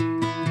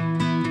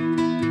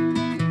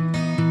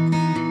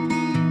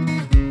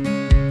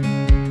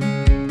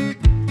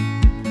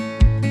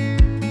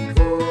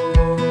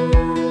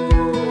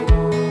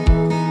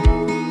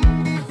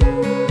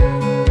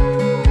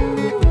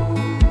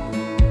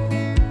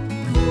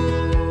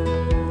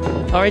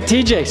All right,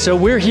 TJ, so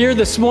we're here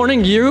this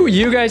morning.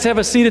 You guys have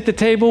a seat at the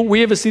table.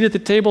 We have a seat at the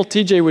table.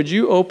 TJ, would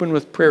you open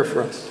with prayer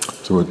for us?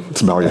 So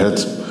let's bow your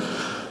heads.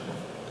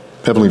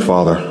 Heavenly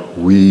Father,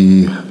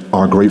 we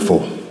are grateful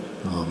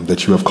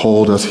that you have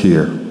called us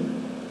here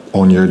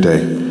on your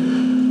day,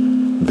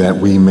 that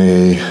we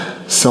may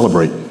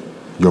celebrate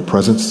your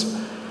presence,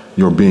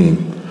 your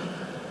being,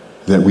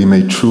 that we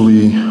may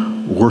truly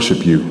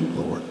worship you,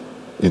 Lord,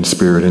 in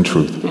spirit and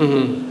truth.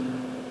 Mm-hmm.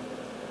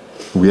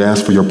 We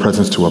ask for your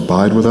presence to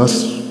abide with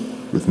us,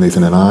 with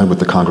Nathan and I, with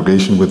the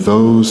congregation, with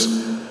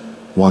those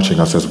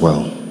watching us as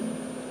well.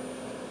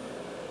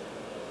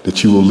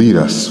 That you will lead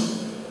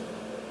us.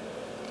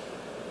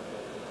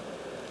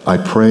 I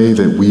pray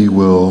that we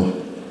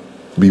will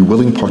be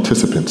willing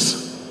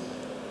participants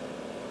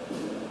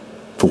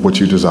for what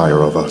you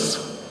desire of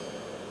us.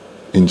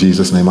 In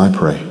Jesus' name I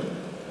pray.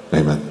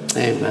 Amen.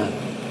 Amen.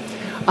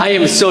 I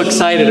am so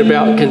excited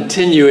about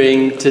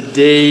continuing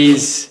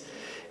today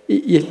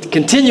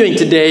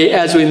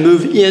as we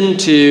move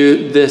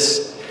into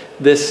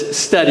this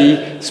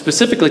study,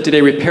 specifically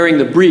today, repairing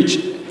the breach.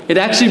 It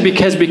actually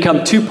has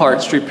become two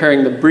parts,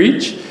 repairing the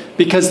breach,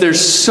 because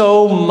there's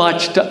so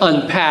much to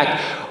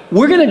unpack.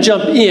 We're going to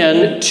jump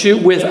in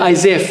with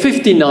Isaiah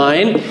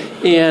 59,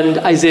 and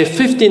Isaiah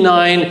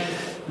 59,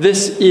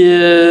 this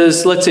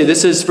is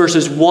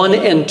verses 1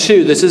 and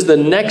 2. This is the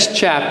next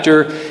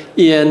chapter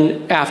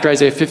after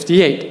Isaiah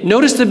 58.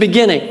 Notice the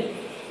beginning.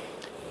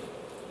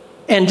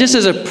 And just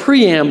as a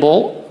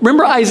preamble,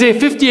 remember Isaiah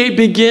 58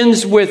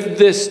 begins with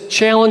this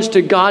challenge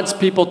to God's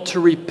people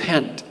to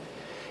repent.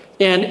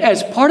 And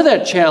as part of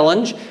that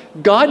challenge,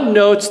 God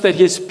notes that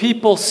his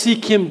people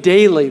seek him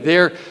daily.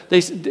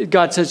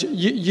 God says,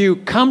 you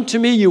come to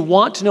me, you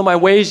want to know my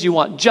ways, you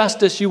want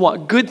justice, you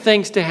want good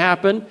things to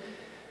happen.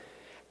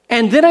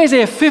 And then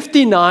Isaiah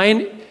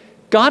 59,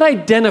 God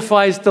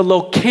identifies the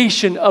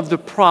location of the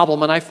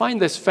problem. And I find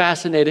this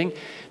fascinating.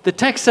 The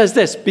text says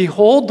this: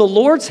 "Behold, the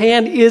Lord's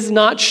hand is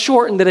not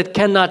shortened that it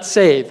cannot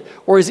save,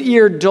 or his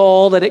ear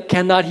dull that it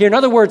cannot hear." In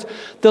other words,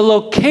 the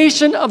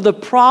location of the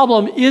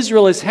problem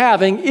Israel is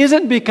having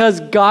isn't because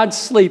God's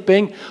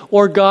sleeping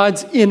or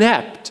God's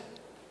inept.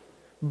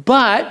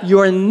 But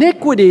your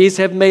iniquities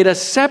have made a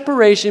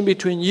separation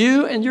between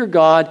you and your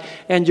God,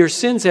 and your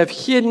sins have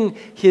hidden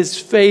his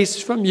face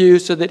from you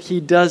so that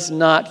he does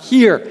not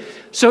hear.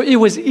 So it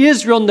was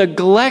Israel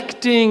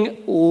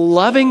neglecting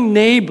loving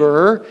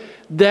neighbor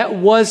that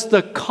was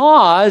the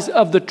cause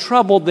of the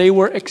trouble they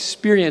were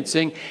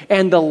experiencing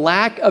and the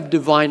lack of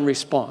divine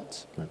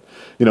response.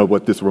 You know,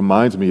 what this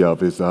reminds me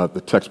of is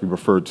the text we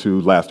referred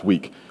to last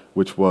week,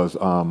 which was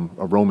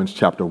Romans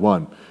chapter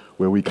 1,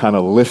 where we kind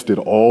of listed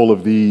all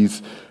of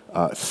these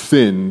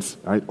sins,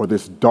 right, or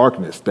this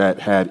darkness that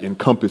had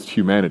encompassed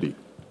humanity.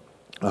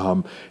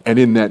 And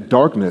in that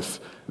darkness,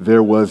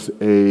 there was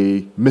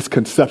a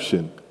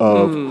misconception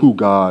of who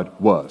God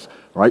was,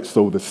 right?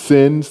 So the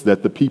sins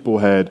that the people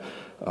had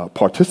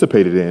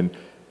participated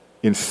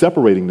in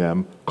separating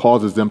them,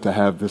 causes them to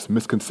have this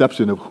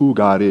misconception of who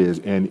God is,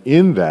 and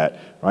in that,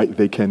 right,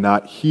 they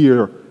cannot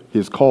hear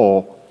his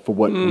call for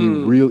what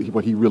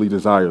he really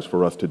desires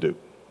for us to do.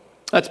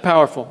 That's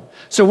powerful.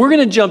 So we're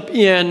going to jump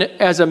in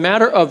as a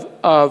matter of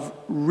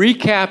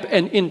recap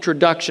and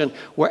introduction.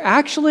 We're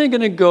actually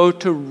going to go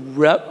to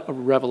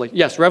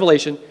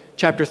Revelation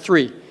chapter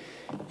 3.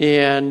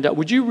 And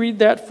would you read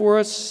that for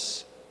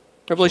us?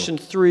 Revelation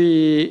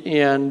 3,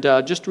 and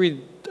just read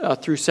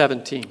through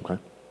 17. Okay.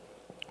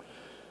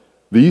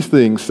 "These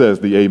things says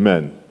the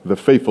Amen, the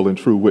faithful and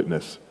true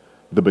witness,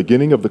 the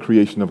beginning of the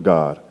creation of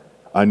God.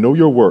 I know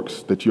your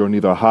works, that you are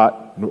neither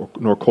hot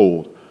nor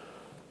cold.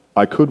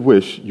 I could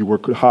wish you were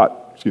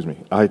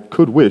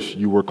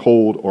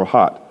cold or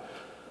hot.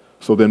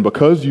 So then,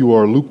 because you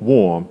are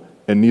lukewarm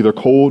and neither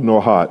cold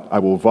nor hot, I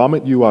will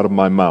vomit you out of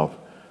my mouth,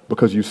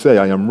 because you say,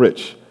 I am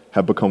rich,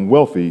 have become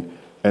wealthy,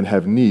 and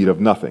have need of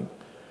nothing,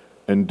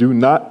 and do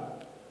not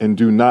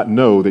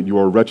know that you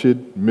are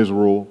wretched,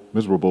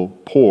 miserable,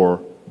 poor,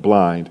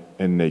 blind,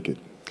 and naked."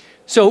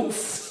 So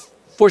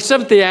for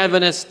Seventh-day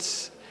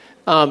Adventists,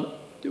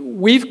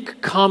 we've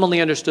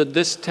commonly understood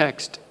this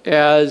text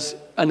as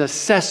an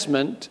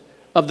assessment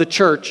of the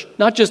church,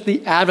 not just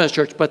the Adventist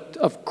church, but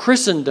of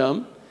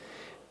Christendom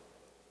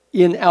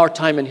in our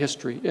time in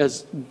history.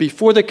 As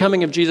before the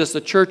coming of Jesus,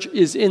 the church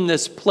is in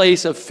this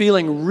place of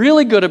feeling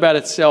really good about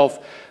itself,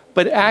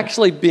 but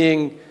actually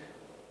being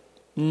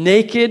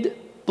naked,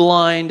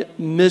 blind,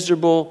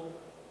 miserable,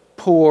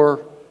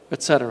 poor,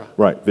 etc.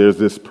 Right. There's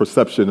this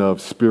perception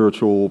of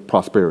spiritual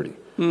prosperity,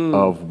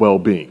 of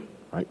well-being,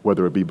 right?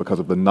 Whether it be because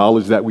of the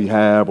knowledge that we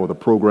have or the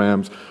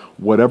programs,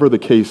 whatever the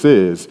case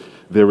is,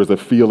 there is a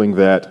feeling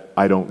that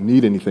I don't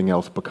need anything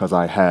else because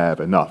I have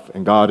enough.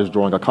 And God is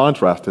drawing a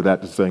contrast to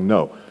that, to saying,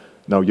 no,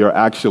 you're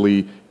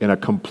actually in a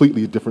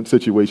completely different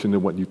situation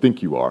than what you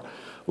think you are.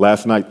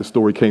 Last night, the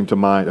story came to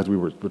mind as we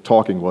were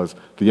talking was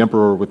the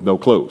emperor with no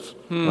clothes,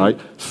 right?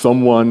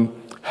 Someone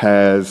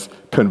has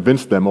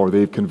convinced them, or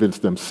they've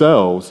convinced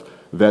themselves,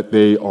 that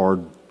they are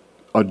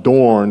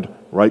adorned,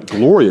 right,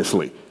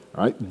 gloriously,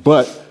 right?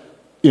 But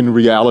in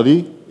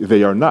reality,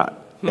 they are not.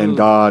 and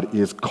God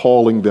is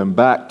calling them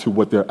back to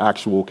what their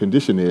actual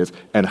condition is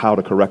and how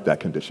to correct that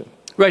condition.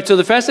 Right, so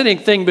the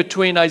fascinating thing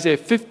between Isaiah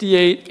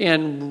 58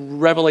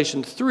 and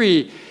Revelation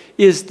 3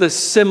 is the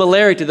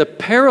similarity, the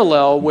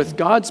parallel with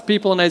God's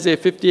people in Isaiah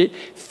 58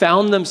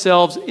 found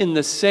themselves in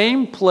the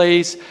same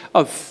place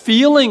of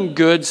feeling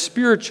good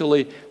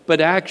spiritually,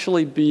 but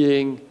actually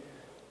being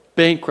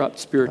bankrupt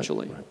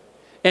spiritually. Right.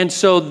 And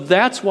so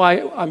that's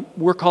why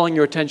we're calling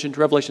your attention to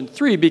Revelation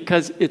 3,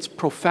 because it's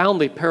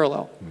profoundly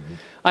parallel.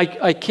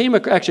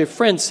 Mm-hmm. Actually, a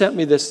friend sent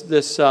me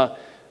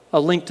a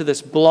link to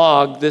this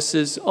blog. This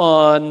is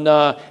on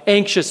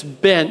Anxious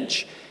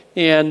Bench,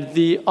 and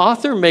the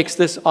author makes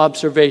this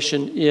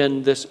observation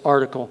in this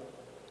article.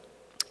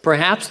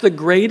 Perhaps the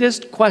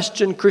greatest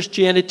question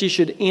Christianity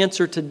should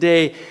answer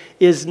today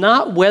is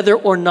not whether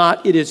or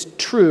not it is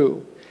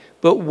true,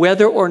 but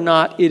whether or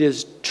not it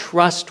is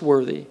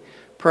trustworthy.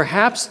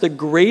 Perhaps the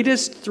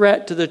greatest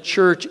threat to the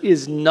church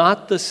is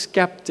not the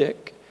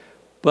skeptic,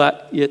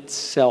 but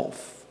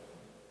itself.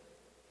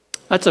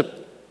 That's a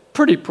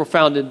pretty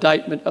profound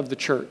indictment of the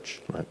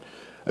church. Right.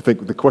 I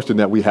think the question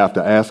that we have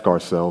to ask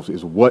ourselves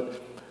is what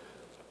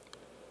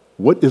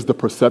is the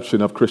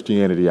perception of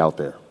Christianity out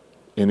there?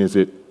 And is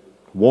it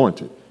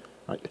warranted?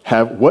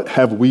 Right? What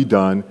have we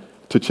done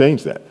to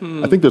change that?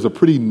 I think there's a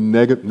pretty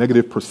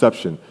negative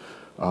perception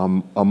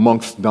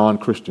amongst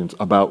non-Christians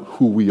about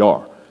who we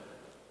are.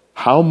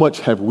 How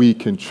much have we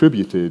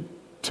contributed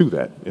to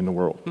that in the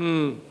world?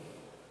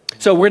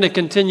 So we're going to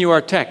continue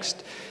our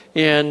text.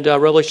 And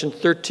Revelation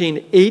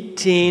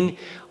 13:18,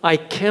 I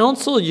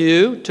counsel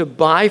you to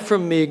buy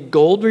from me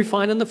gold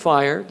refined in the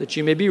fire, that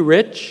you may be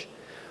rich,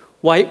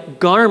 white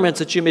garments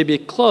that you may be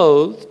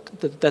clothed,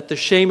 that the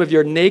shame of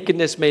your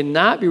nakedness may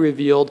not be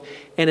revealed,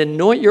 and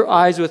anoint your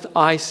eyes with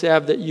eye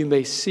salve that you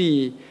may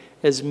see.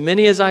 As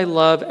many as I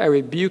love, I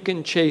rebuke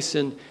and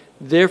chasten.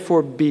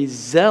 Therefore be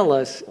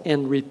zealous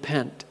and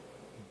repent.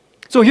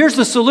 So here's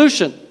the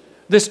solution.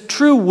 This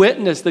true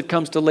witness that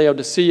comes to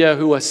Laodicea,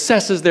 who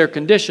assesses their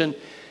condition,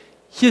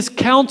 his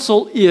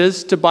counsel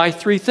is to buy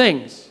three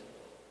things.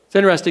 It's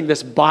interesting,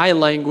 this buy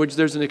language,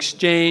 there's an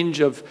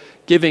exchange of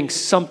giving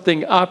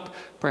something up.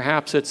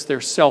 Perhaps it's their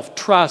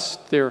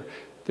self-trust, their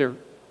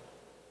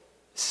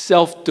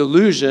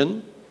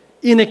self-delusion,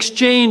 in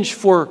exchange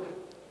for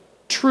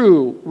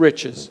true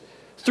riches.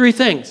 Three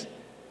things.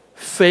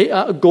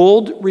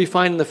 Gold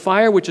refined in the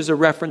fire, which is a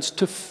reference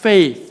to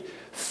faith.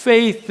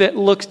 Faith that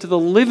looks to the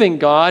living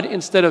God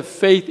instead of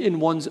faith in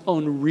one's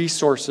own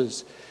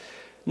resources.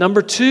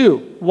 Number two,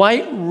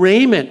 white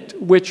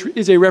raiment, which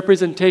is a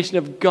representation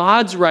of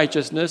God's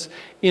righteousness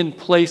in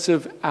place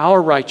of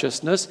our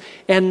righteousness.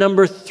 And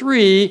number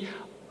three,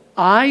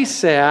 eye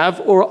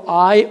salve or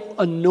eye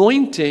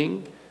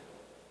anointing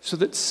so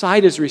that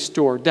sight is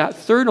restored. That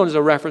third one is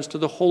a reference to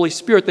the Holy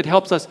Spirit that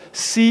helps us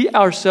see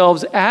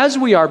ourselves as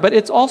we are. But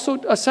it's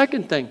also a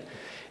second thing.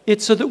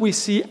 It's so that we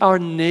see our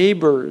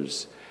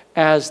neighbors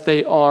as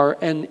they are.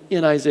 And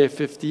in Isaiah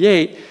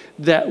 58,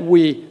 that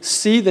we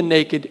see the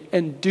naked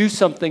and do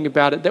something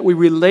about it, that we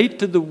relate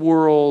to the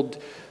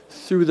world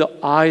through the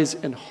eyes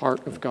and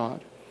heart of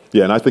God.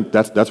 Yeah, and I think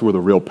that's where the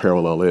real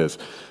parallel is.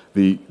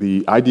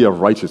 The idea of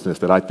righteousness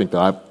that I think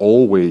that I've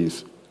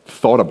always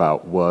thought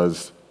about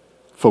was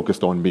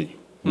focused on me.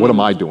 What am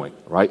I doing,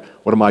 right?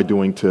 What am I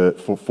doing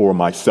for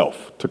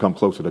myself to come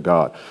closer to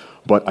God?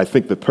 But I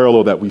think the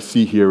parallel that we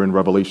see here in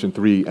Revelation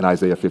 3 and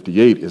Isaiah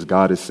 58 is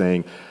God is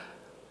saying,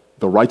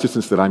 the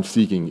righteousness that I'm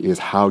seeking is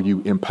how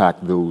you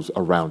impact those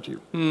around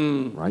you,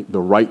 right? The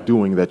right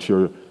doing that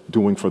you're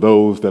doing for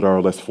those that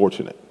are less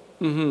fortunate.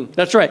 Mm-hmm.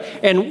 That's right.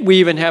 And we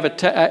even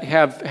have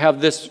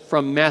have this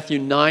from Matthew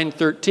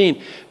 9:13.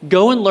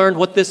 Go and learn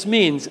what this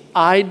means.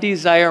 I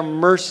desire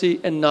mercy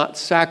and not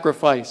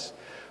sacrifice,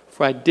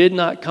 for I did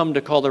not come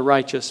to call the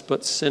righteous,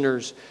 but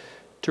sinners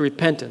to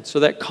repentance. So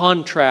that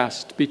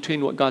contrast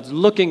between what God's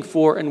looking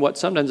for and what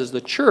sometimes as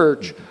the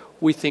church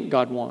we think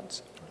God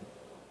wants.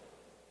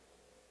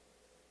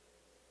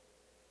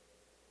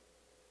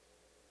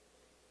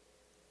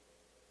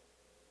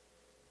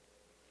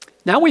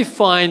 Now we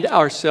find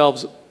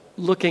ourselves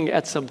looking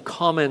at some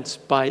comments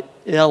by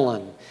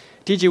Ellen.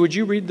 TJ, would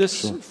you read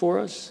this for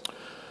us?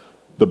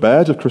 The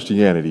badge of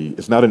Christianity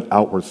is not an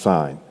outward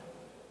sign,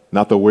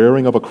 not the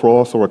wearing of a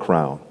cross or a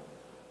crown,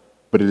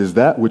 but it is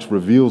that which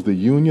reveals the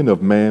union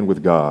of man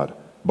with God.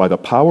 By the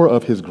power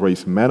of his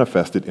grace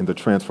manifested in the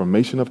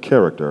transformation of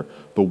character,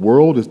 the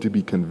world is to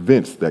be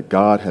convinced that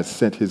God has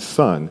sent his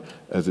Son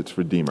as its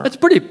Redeemer. That's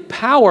pretty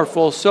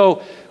powerful.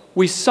 So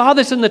we saw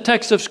this in the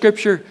text of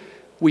Scripture.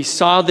 We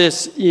saw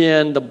this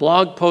in the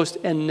blog post,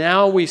 and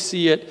now we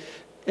see it,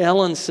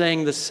 Ellen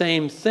saying the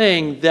same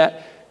thing,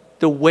 that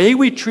the way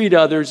we treat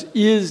others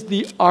is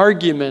the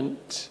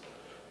argument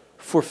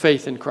for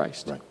faith in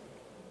Christ. Right.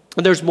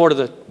 And there's more.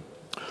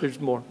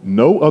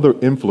 No other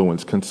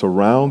influence can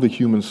surround the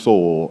human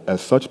soul as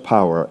such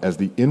power as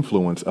the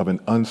influence of an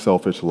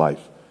unselfish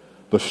life.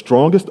 The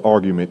strongest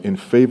argument in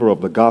favor of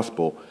the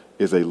gospel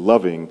is a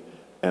loving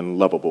and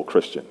lovable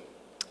Christian.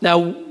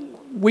 Now,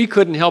 we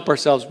couldn't help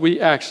ourselves. We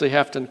actually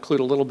have to include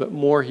a little bit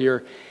more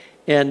here.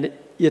 And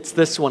It's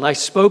this one. I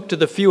spoke to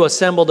the few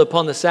assembled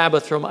upon the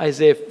Sabbath from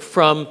Isaiah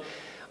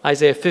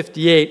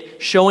 58,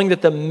 showing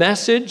that the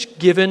message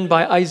given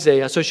by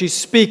Isaiah, so she's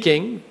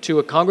speaking to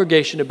a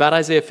congregation about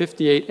Isaiah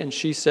 58, and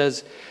she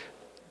says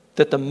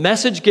that the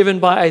message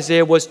given by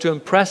Isaiah was to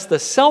impress the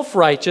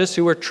self-righteous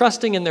who were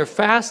trusting in their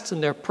fasts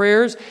and their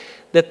prayers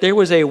that there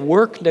was a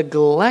work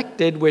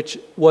neglected, which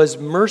was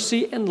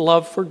mercy and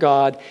love for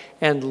God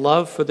and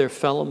love for their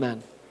fellow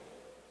men.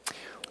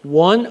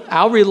 One,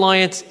 our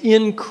reliance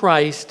in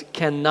Christ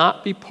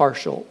cannot be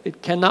partial.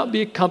 It cannot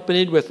be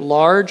accompanied with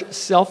large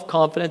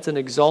self-confidence and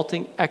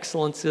exalting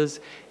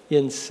excellences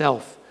in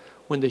self.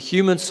 When the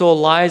human soul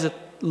lies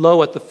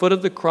low at the foot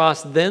of the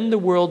cross, then the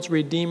world's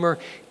Redeemer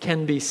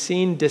can be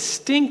seen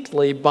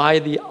distinctly by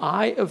the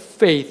eye of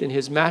faith in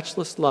his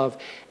matchless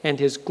love and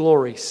his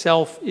glory.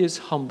 Self is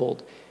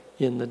humbled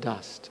in the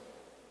dust.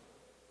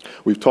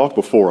 We've talked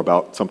before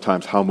about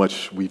sometimes how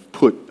much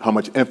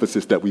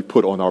emphasis that we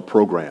put on our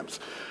programs,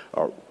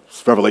 our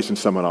Revelation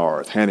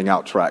seminars, handing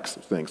out tracts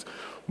and things.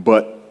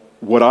 But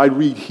what I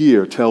read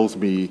here tells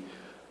me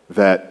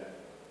that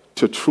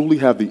to truly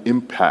have the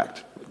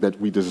impact that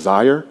we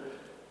desire,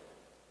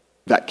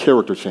 that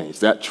character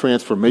change, that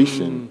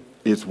transformation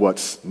is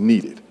what's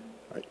needed.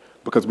 Right?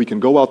 Because we can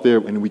go out there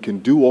and we can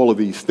do all of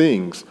these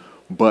things,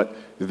 but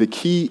the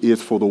key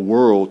is for the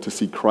world to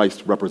see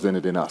Christ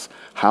represented in us.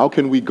 How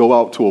can we go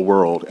out to a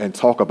world and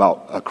talk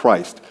about a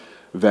Christ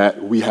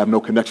that we have no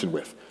connection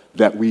with,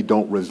 that we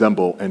don't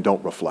resemble and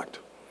don't reflect?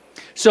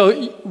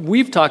 So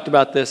we've talked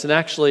about this, and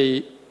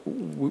actually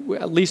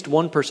at least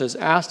one person has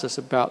asked us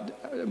about,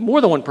 more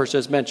than one person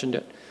has mentioned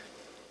it.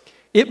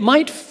 It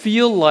might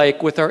feel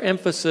like, with our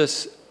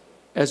emphasis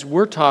as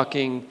we're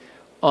talking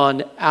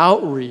on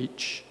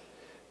outreach,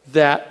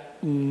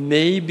 that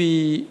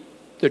maybe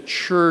the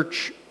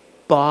church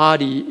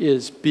body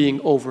is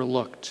being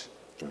overlooked.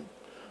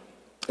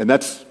 And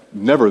that's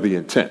never the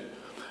intent.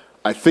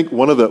 I think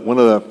one of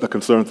the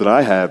concerns that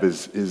I have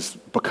is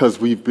because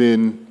we've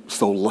been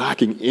so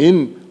lacking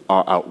in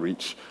our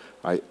outreach,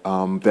 right,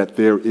 that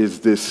there is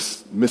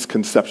this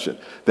misconception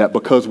that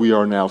because we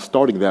are now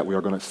starting that, we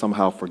are going to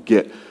somehow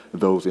forget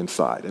those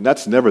inside. And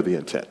that's never the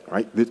intent,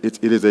 right?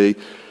 The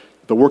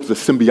work is a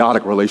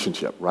symbiotic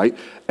relationship, right?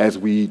 As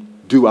we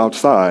do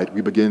outside, we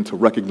begin to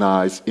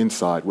recognize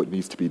inside what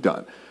needs to be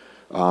done.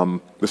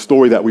 The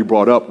story that we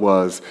brought up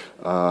was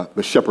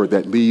the shepherd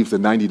that leaves the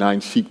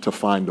 99 sheep to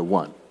find the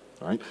one,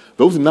 right?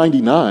 Those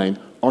 99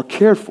 are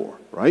cared for,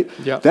 right?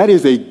 Yep. That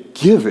is a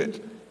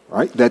given,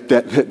 right? That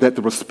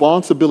the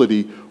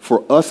responsibility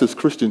for us as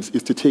Christians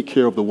is to take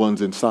care of the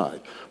ones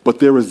inside. But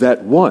there is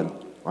that one,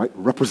 right,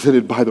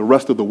 represented by the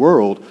rest of the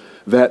world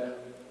that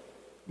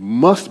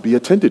must be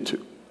attended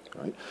to,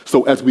 right?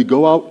 So as we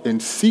go out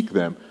and seek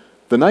them,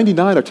 the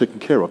 99 are taken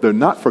care of. They're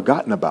not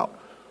forgotten about,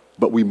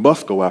 but we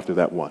must go after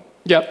that one.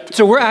 Yep.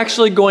 So we're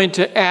actually going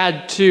to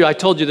add to, I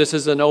told you this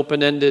is an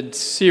open-ended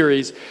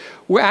series,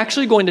 we're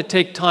actually going to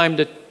take time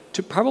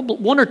to probably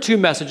one or two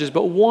messages,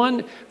 but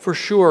one for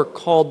sure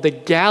called The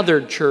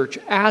Gathered Church,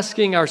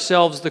 asking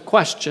ourselves the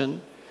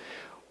question,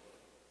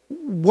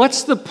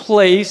 what's the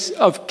place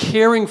of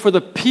caring for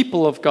the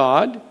people of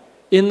God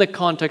in the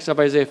context of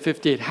Isaiah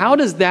 58? How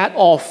does that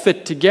all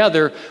fit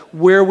together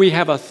where we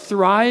have a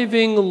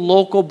thriving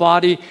local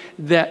body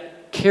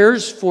that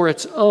cares for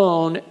its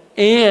own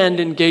and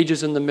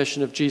engages in the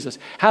mission of Jesus?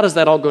 How does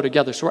that all go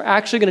together? So we're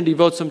actually going to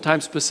devote some time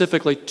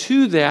specifically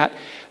to that.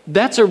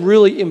 That's a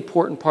really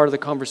important part of the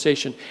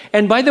conversation.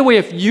 And by the way,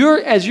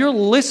 as you're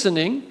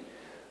listening,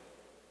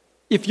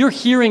 if you're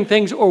hearing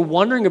things or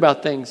wondering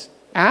about things,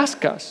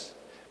 ask us.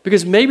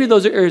 Because maybe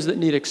those are areas that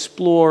need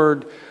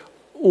explored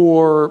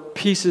or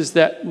pieces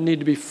that need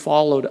to be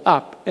followed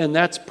up. And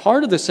that's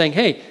part of the saying,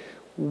 hey,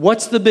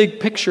 what's the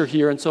big picture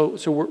here? And so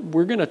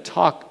we're going to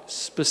talk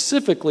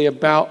specifically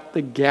about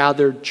the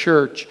gathered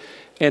church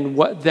and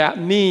what that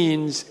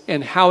means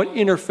and how it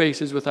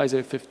interfaces with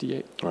Isaiah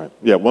 58. All right.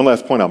 Yeah, one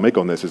last point I'll make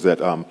on this is that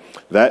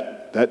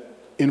that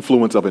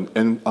influence of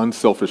an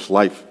unselfish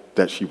life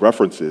that she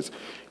references,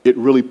 it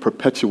really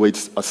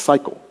perpetuates a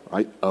cycle,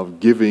 right, of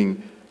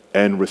giving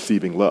and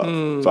receiving love.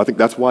 So I think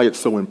that's why it's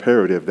so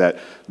imperative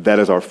that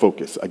is our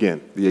focus. Again,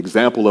 the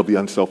example of the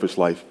unselfish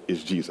life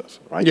is Jesus,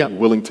 right? Yeah.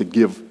 Willing to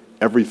give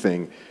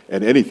everything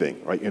and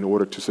anything, right, in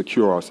order to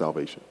secure our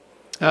salvation.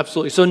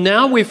 Absolutely. So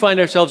now we find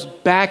ourselves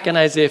back in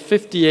Isaiah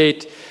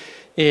 58,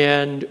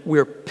 and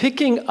we're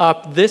picking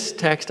up this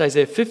text,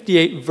 Isaiah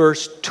 58,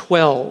 verse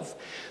 12.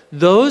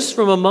 Those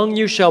from among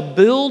you shall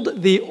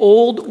build the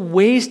old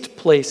waste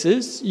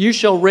places. You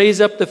shall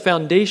raise up the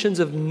foundations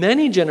of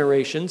many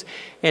generations,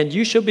 and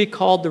you shall be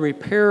called the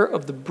repairer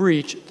of the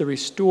breach, the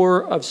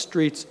restorer of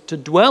streets to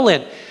dwell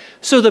in.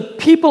 So the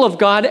people of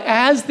God,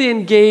 as they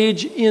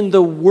engage in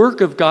the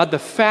work of God, the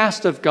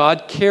fast of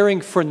God,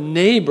 caring for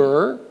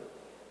neighbor,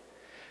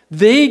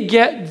 they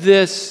get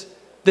this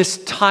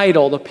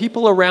title. The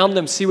people around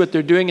them see what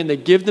they're doing, and they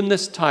give them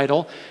this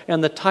title,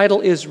 and the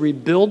title is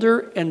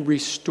Rebuilder and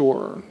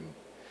Restorer.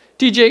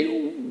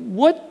 DJ,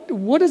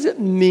 what does it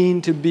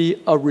mean to be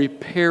a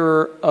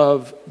repairer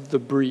of the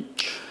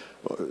breach?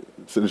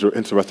 It's an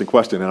interesting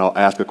question, and I'll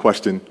ask a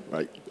question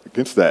right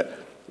against that.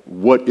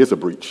 What is a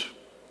breach?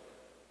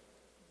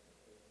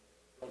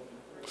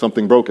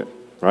 Something broken,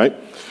 right?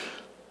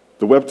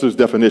 The Webster's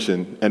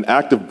definition, an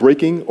act of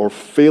breaking or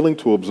failing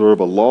to observe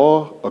a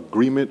law,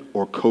 agreement,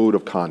 or code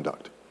of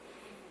conduct.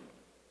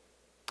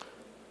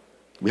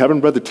 We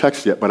haven't read the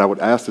text yet, but I would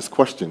ask this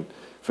question.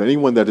 For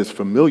anyone that is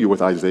familiar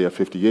with Isaiah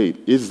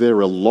 58, is there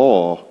a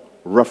law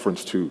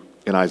referenced to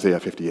in Isaiah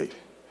 58?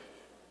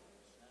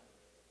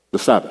 The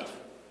Sabbath.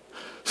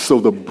 So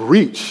the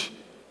breach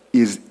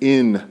is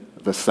in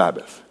the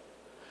Sabbath,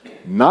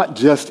 not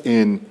just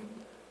in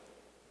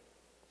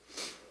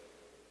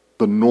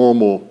the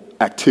normal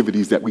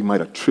activities that we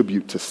might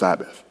attribute to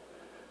Sabbath,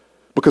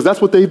 because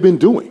that's what they've been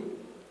doing.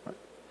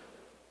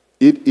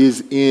 It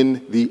is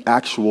in the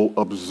actual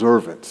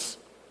observance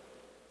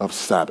of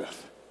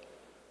Sabbath,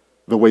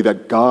 the way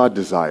that God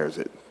desires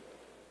it,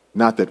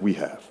 not that we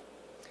have.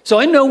 So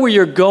I know where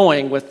you're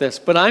going with this,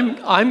 but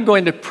I'm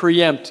going to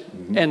preempt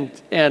and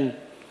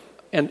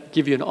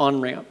give you an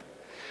on-ramp.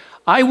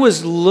 I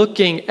was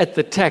looking at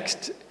the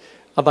text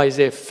of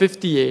Isaiah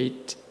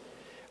 58,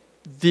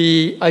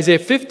 the Isaiah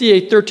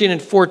 58, 13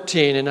 and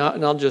 14, and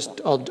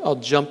I'll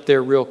jump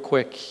there real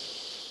quick.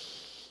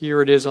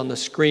 Here it is on the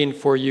screen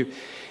for you.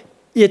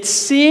 It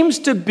seems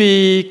to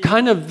be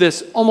kind of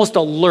this almost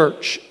a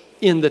lurch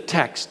in the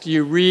text.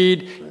 You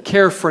read,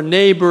 care for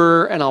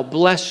neighbor, and I'll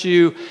bless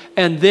you.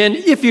 And then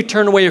if you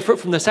turn away your foot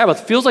from the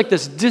Sabbath, feels like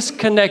this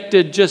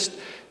disconnected, just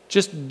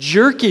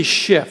jerky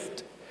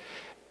shift.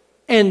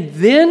 And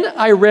then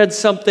I read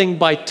something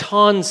by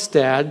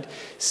Tonstad.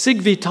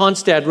 Sigve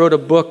Tonstad wrote a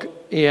book,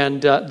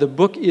 and the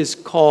book is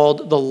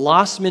called The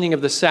Lost Meaning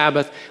of the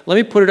Sabbath. Let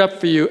me put it up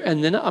for you,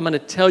 and then I'm going to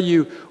tell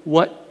you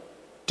what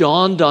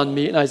dawned on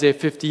me in Isaiah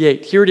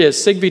 58. Here it is,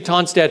 Sigve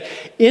Tonstad.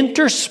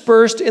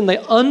 Interspersed in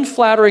the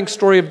unflattering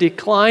story of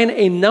decline,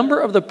 a number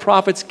of the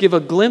prophets give a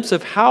glimpse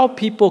of how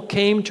people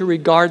came to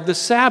regard the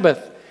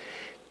Sabbath,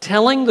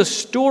 telling the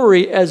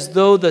story as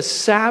though the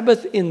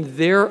Sabbath in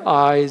their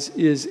eyes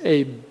is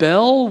a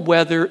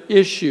bellwether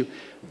issue.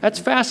 That's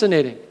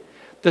fascinating.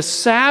 The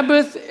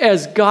Sabbath,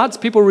 as God's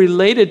people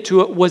related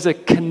to it, was a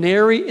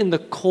canary in the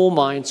coal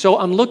mine. So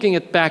I'm looking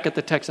back at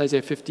the text,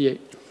 Isaiah 58.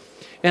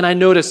 And I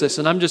noticed this,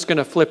 and I'm just going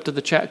to flip to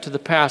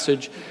the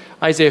passage,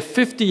 Isaiah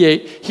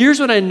 58. Here's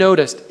what I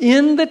noticed.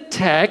 In the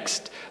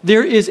text,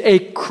 there is a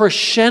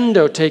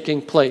crescendo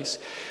taking place.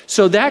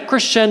 So that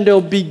crescendo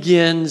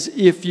begins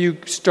if you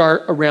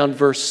start around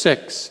verse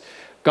 6.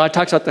 God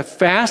talks about the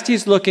fast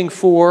he's looking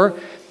for,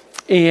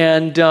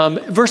 and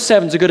verse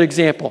 7 is a good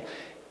example.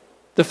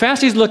 The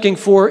fast he's looking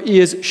for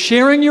is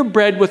sharing your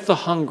bread with the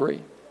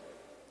hungry.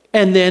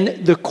 And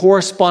then the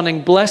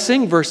corresponding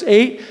blessing, verse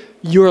 8,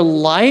 your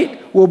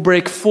light will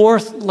break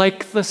forth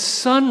like the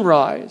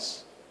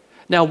sunrise.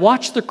 Now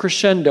watch the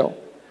crescendo.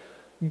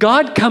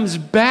 God comes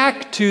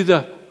back to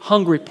the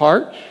hungry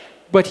part,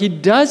 but he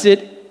does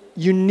it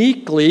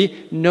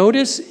uniquely.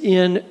 Notice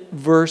in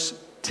verse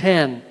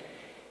 10.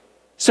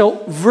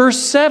 So verse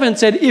 7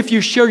 said, if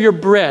you share your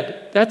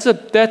bread, that's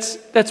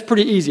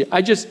pretty easy.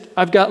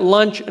 I've got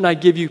lunch and I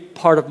give you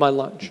part of my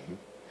lunch.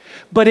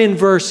 But in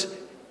verse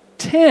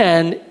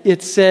 10,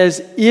 it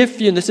says,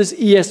 if you, and this is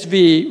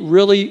ESV,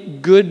 really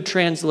good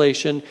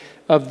translation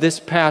of this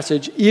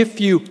passage, if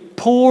you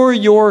pour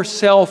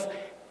yourself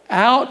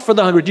out for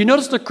the hungry. Do you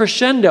notice the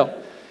crescendo?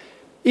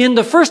 In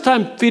the first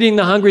time feeding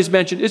the hungry is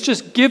mentioned, it's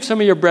just give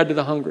some of your bread to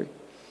the hungry.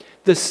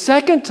 The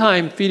second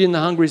time feeding the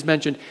hungry is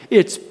mentioned,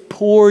 it's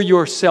pour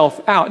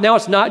yourself out. Now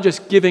it's not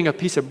just giving a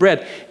piece of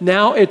bread.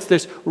 Now it's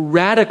this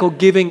radical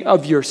giving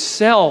of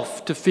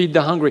yourself to feed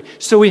the hungry.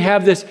 So we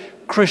have this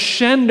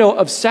crescendo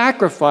of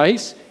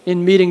sacrifice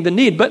in meeting the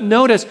need. But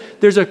notice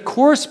there's a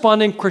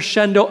corresponding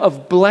crescendo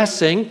of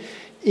blessing,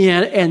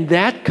 and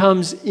that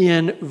comes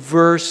in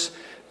verse,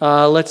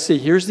 let's see,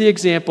 here's the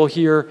example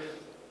here.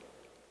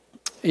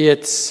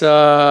 It's,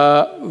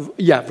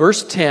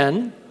 verse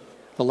 10.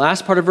 The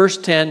last part of verse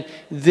 10,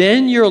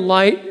 then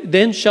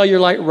shall your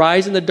light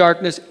rise in the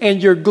darkness,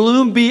 and your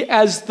gloom be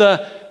as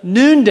the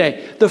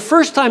noonday. The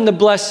first time the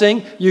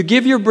blessing, you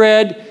give your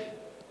bread,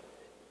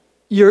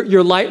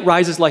 your light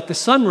rises like the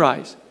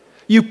sunrise.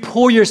 You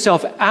pour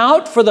yourself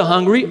out for the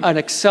hungry, an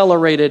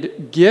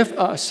accelerated gift,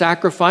 a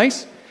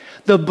sacrifice.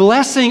 The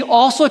blessing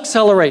also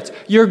accelerates.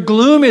 Your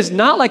gloom is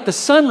not like the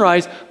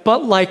sunrise,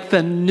 but like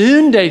the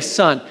noonday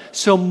sun.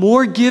 So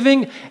more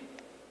giving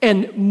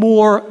and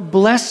more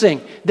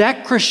blessing.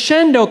 That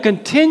crescendo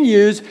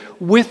continues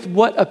with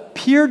what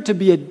appeared to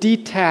be a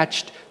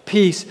detached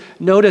piece.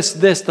 Notice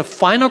this, the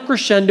final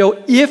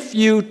crescendo, if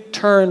you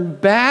turn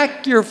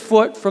back your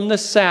foot from the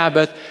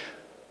Sabbath.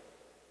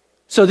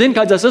 So then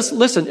God says,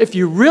 listen, if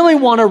you really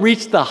want to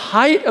reach the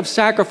height of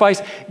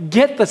sacrifice,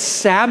 get the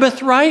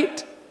Sabbath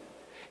right,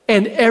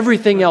 and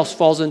everything else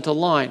falls into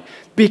line.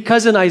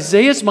 Because in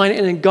Isaiah's mind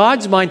and in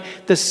God's mind,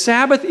 the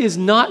Sabbath is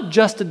not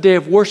just a day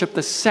of worship.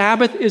 The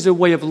Sabbath is a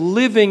way of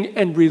living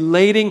and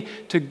relating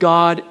to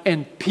God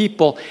and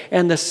people.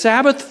 And the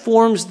Sabbath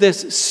forms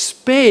this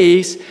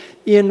space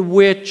in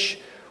which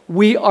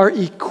we are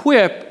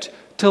equipped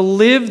to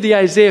live the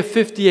Isaiah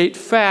 58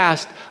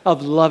 fast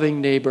of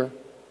loving neighbor.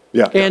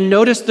 Yeah. And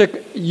notice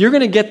you're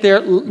going to get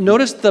there.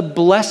 Notice the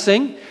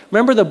blessing.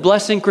 Remember the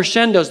blessing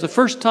crescendos. The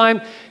first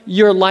time,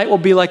 your light will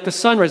be like the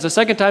sunrise. The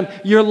second time,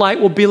 your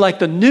light will be like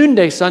the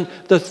noonday sun.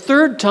 The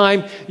third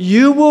time,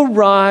 you will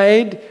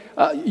ride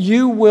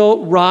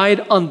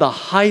on the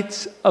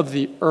heights of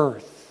the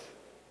earth.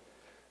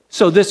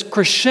 So this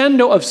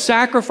crescendo of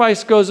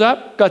sacrifice goes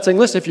up. God's saying,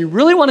 listen, if you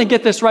really want to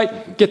get this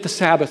right, get the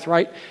Sabbath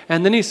right.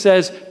 And then he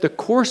says the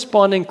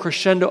corresponding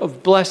crescendo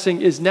of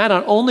blessing is not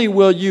only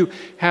will you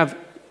have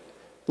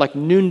like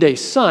noonday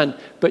sun,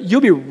 but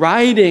you'll be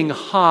riding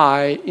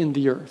high in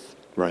the earth.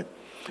 Right.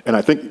 And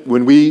I think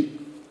when we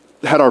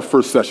had our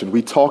first session,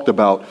 we talked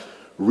about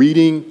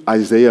reading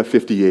Isaiah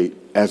 58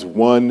 as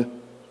one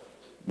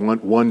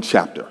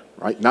chapter,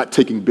 right? Not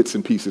taking bits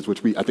and pieces,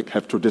 which we, I think,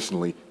 have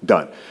traditionally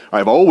done.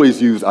 I've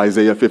always used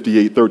Isaiah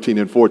 58, 13,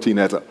 and 14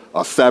 as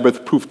a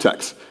Sabbath proof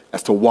text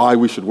as to why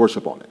we should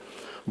worship on it.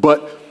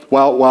 But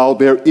while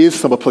there is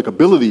some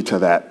applicability to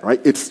that, right,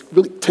 it's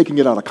really taking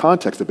it out of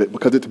context a bit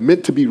because it's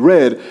meant to be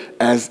read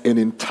as an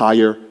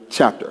entire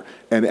chapter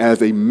and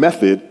as a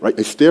method, right,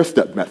 a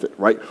stair-step method,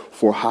 right,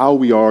 for how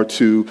we are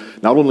to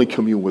not only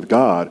commune with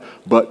God,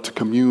 but to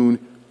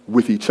commune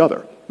with each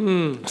other.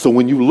 So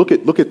when you look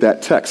at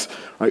that text,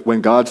 right,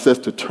 when God says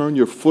to turn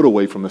your foot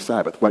away from the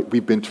Sabbath, right,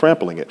 we've been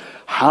trampling it.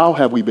 How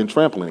have we been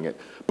trampling it?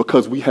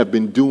 Because we have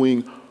been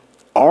doing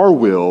our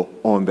will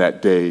on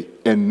that day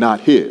and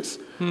not his.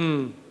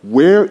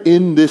 Where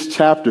in this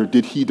chapter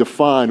did he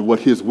define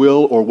what his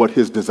will or what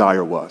his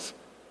desire was?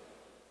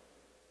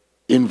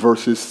 In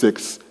verses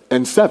 6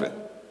 and 7.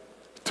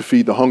 To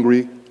feed the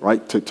hungry,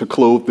 right, to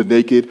clothe the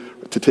naked,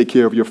 to take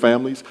care of your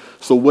families.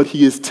 So what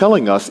he is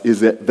telling us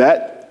is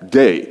that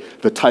day,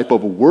 the type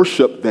of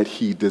worship that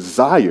he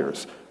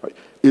desires, right,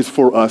 is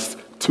for us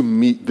to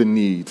meet the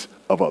needs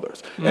of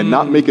others and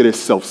not make it a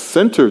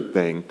self-centered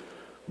thing,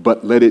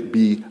 but let it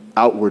be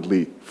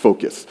outwardly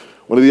focused.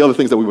 One of the other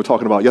things that we were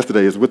talking about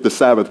yesterday is with the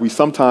Sabbath, we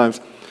sometimes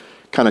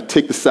kind of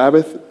take the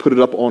Sabbath, put it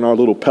up on our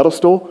little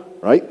pedestal,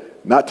 right?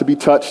 Not to be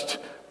touched,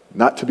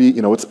 not to be,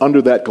 it's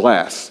under that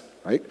glass,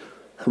 right?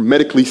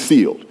 Hermetically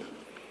sealed.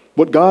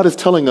 What God is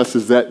telling us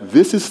is that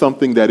this is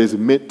something that is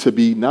meant to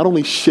be not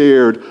only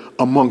shared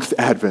amongst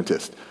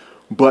Adventists,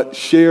 but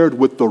shared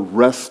with the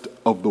rest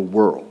of the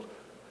world.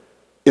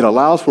 It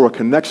allows for a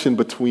connection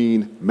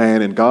between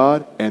man and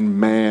God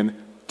and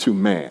man to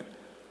man.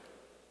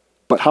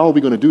 But how are we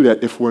going to do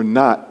that if we're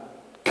not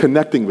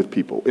connecting with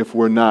people, if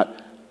we're not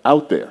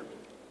out there?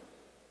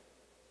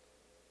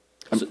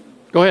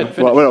 Go ahead.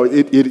 Well,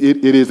 it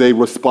is a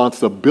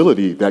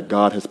responsibility that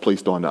God has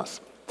placed on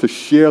us to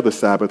share the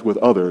Sabbath with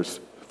others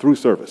through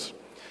service.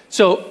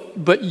 So,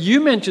 but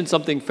you mentioned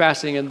something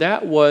fascinating, and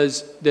that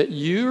was that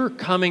you're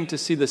coming to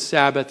see the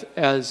Sabbath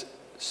as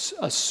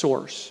a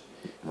source.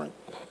 Right.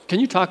 Can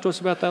you talk to us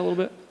about that a little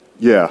bit?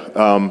 Yeah.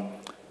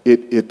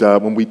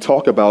 When we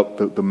talk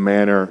about the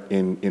manner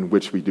in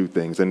which we do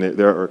things, and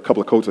there are a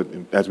couple of quotes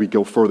as we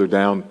go further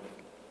down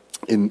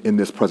in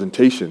this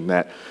presentation,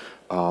 that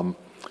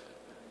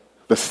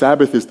the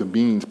Sabbath is the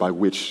means by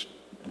which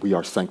we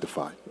are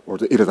sanctified, or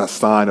it is a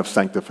sign of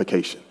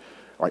sanctification,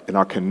 right, in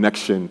our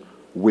connection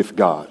with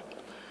God.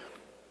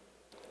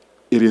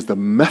 It is the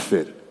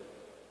method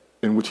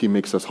in which he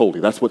makes us holy.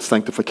 That's what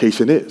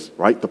sanctification is,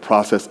 right? The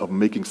process of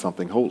making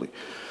something holy.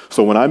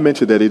 So when I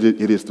mentioned that it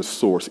is the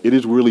source, it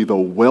is really the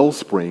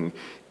wellspring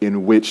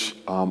in which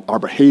our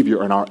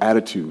behavior and our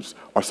attitudes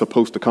are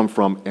supposed to come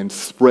from and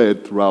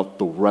spread throughout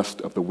the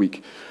rest of the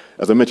week.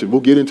 As I mentioned,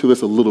 we'll get into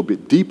this a little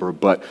bit deeper,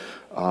 but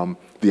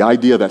the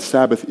idea that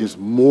Sabbath is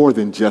more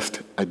than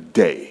just a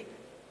day,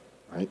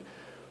 right?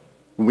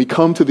 When we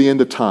come to the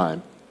end of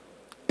time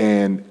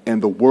and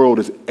the world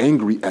is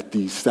angry at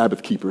these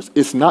Sabbath keepers,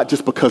 it's not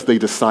just because they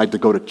decide to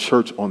go to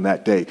church on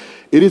that day.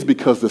 It is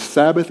because the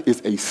Sabbath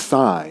is a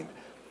sign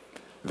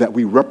that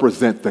we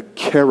represent the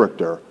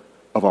character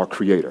of our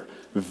Creator.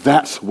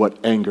 That's what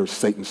angers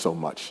Satan so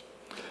much.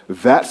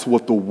 That's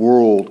what the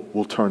world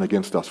will turn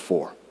against us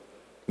for.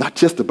 Not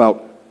just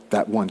about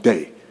that one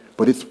day,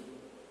 but it's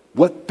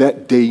what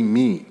that day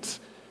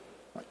means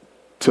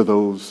to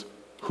those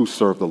who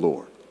serve the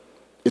Lord.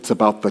 It's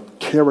about the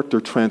character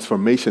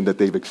transformation that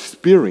they've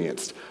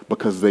experienced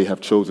because they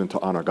have chosen to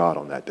honor God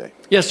on that day.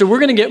 Yeah, so we're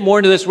going to get more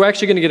into this. We're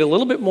actually going to get a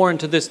little bit more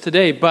into this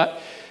today, but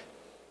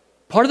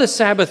part of the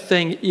Sabbath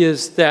thing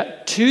is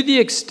that to the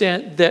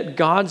extent that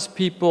God's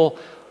people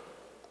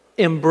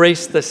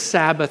embrace the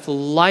Sabbath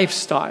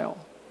lifestyle,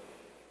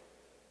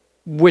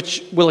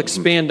 which we'll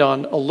expand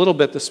on a little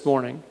bit this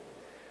morning,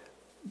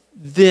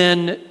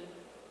 then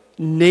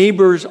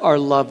neighbors are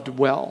loved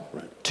well.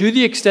 Right. To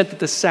the extent that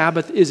the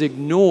Sabbath is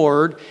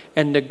ignored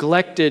and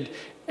neglected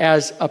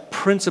as a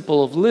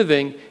principle of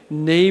living,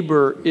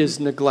 neighbor is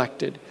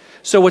neglected.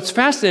 So what's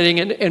fascinating,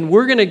 and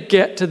we're going to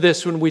get to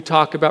this when we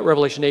talk about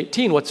Revelation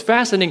 18, what's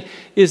fascinating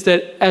is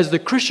that as the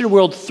Christian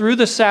world threw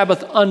the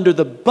Sabbath under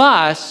the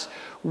bus,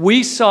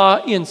 we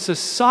saw in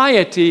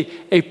society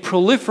a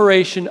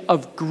proliferation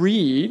of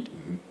greed.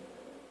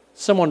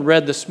 Someone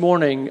read this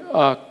morning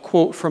a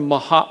quote from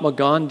Mahatma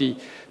Gandhi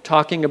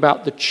talking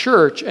about the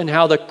church and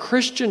how the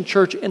Christian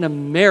church in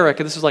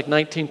America, this is like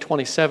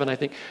 1927, I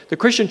think, the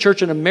Christian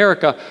church in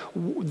America,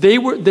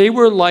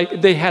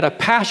 they had a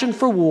passion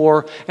for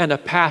war and a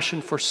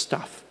passion for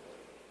stuff.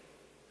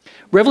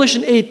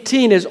 Revelation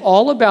 18 is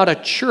all about a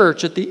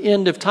church at the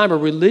end of time, a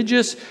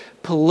religious,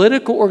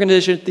 political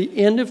organization at the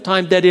end of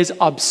time that is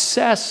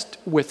obsessed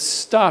with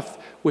stuff,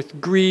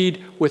 with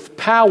greed, with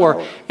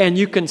power. And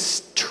you can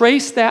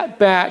trace that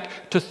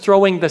back to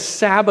throwing the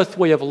Sabbath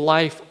way of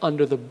life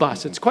under the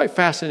bus. It's quite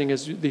fascinating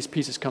as these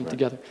pieces come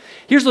together.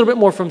 Here's a little bit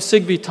more from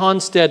Sigve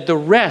Tonstad. The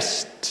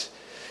rest,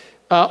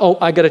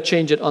 I got to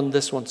change it on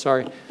this one,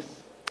 sorry.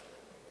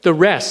 The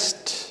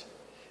rest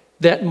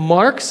that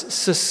marks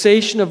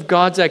cessation of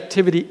God's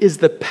activity is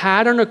the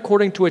pattern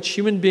according to which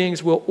human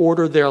beings will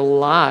order their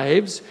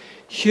lives.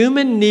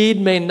 Human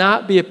need may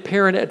not be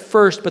apparent at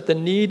first, but the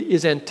need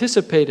is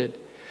anticipated.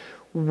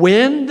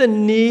 When the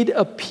need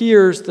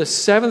appears, the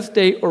seventh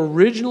day,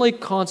 originally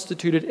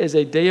constituted as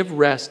a day of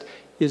rest,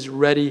 is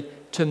ready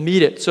to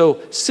meet it. So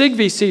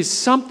Sigve sees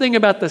something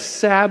about the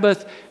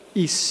Sabbath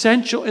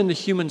essential in the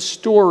human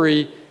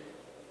story.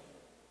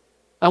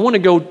 I want to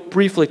go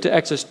briefly to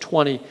Exodus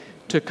 20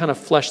 to kind of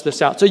flesh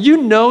this out. So you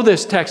know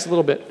this text a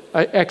little bit.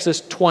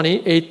 Exodus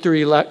 20, 8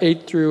 through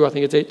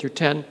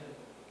 10,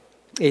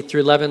 8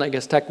 through 11, I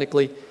guess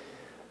technically.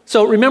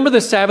 So remember the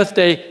Sabbath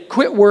day,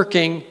 quit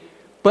working,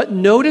 but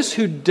notice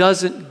who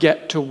doesn't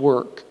get to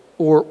work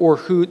or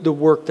who the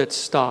work that's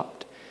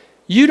stopped.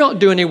 You don't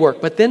do any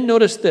work, but then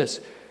notice this,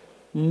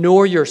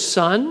 nor your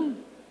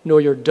son,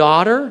 nor your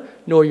daughter,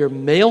 nor your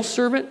male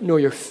servant, nor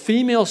your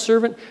female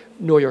servant,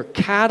 nor your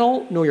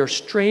cattle, nor your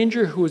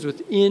stranger who is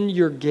within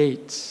your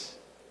gates.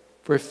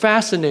 Very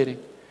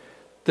fascinating.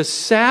 The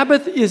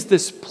Sabbath is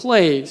this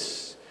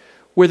place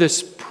where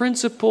this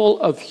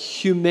principle of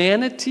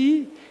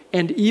humanity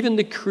and even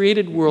the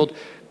created world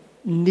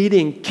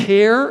needing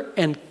care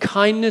and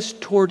kindness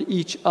toward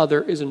each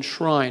other is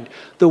enshrined.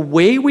 The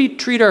way we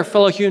treat our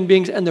fellow human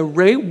beings and the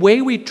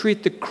way we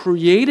treat the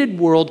created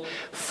world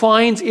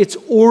finds its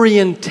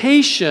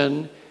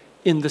orientation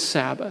in the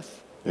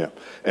Sabbath. Yeah,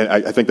 and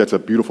I think that's a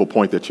beautiful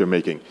point that you're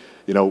making.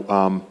 You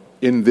know,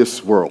 in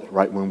this world,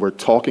 right, when we're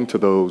talking to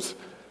those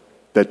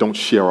that don't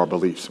share our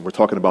beliefs, and we're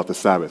talking about the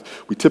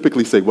Sabbath, we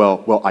typically say,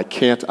 well, I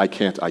can't.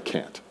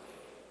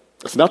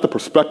 It's not the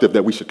perspective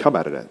that we should come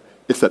at it at.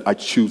 It's that I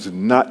choose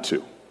not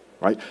to,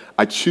 right?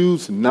 I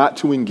choose not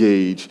to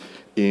engage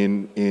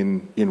in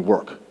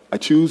work. I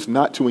choose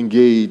not to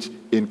engage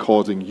in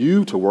causing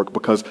you to work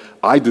because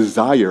I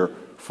desire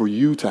for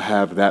you to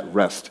have that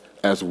rest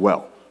as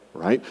well,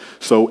 right?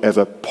 So as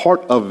a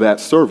part of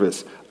that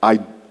service,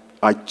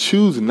 I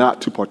choose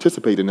not to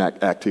participate in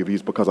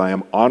activities because I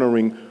am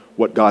honoring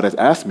what God has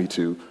asked me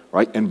to,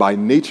 right? And by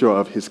nature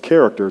of his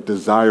character,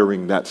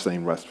 desiring that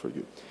same rest for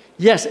you.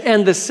 Yes,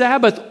 and the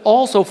Sabbath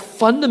also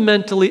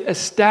fundamentally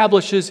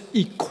establishes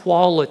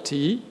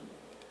equality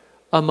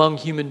among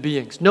human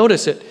beings.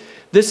 Notice it.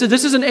 This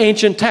is an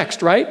ancient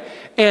text, right?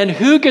 And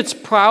who gets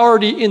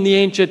priority in the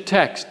ancient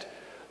text?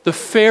 The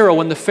Pharaoh.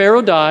 When the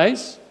Pharaoh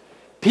dies,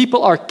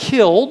 people are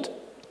killed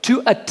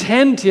to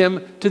attend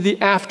him to the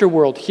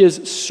afterworld.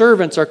 His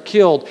servants are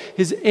killed.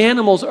 His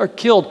animals are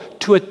killed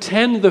to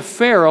attend the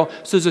Pharaoh.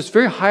 So there's this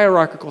very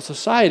hierarchical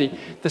society.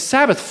 The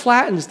Sabbath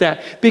flattens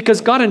that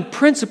because God in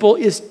principle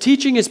is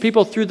teaching his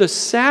people through the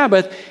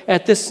Sabbath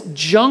at this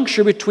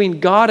juncture between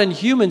God and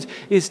humans,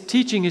 is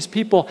teaching his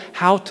people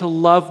how to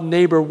love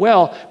neighbor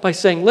well by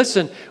saying,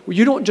 listen,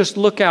 you don't just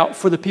look out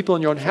for the people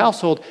in your own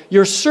household.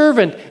 Your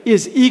servant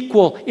is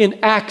equal in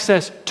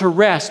access to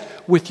rest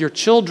with your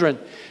children.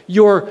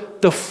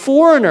 The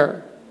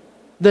foreigner,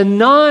 the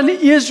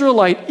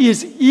non-Israelite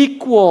is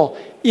equal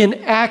in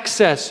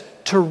access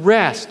to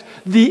rest.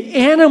 The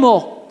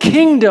animal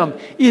kingdom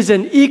is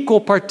an equal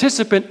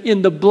participant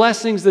in the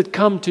blessings that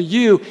come to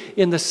you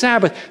in the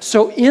Sabbath.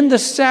 So in the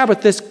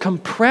Sabbath, this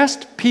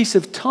compressed piece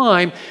of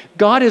time,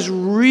 God is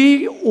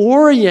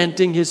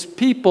reorienting his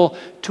people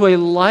to a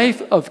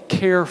life of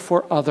care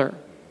for other.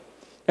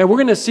 And we're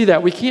going to see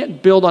that. We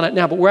can't build on it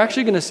now, but we're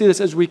actually going to see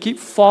this as we keep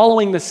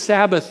following the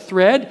Sabbath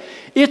thread.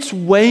 It's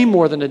way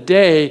more than a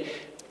day.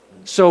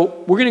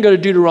 So we're going to go to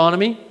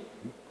Deuteronomy.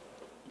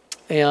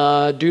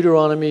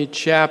 Deuteronomy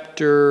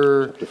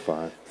chapter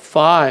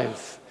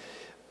 5.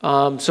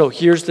 So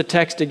here's the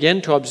text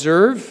again to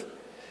observe.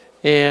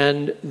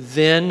 And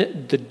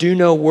then the do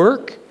no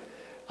work.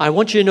 I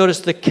want you to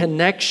notice the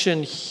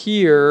connection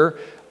here.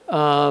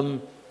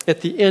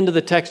 At the end of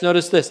the text,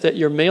 notice this, that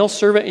your male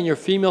servant and your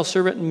female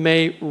servant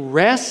may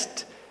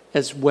rest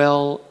as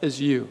well as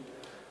you.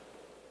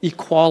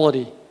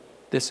 Equality,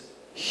 this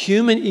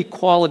human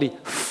equality,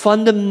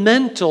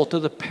 fundamental to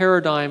the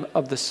paradigm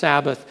of the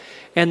Sabbath.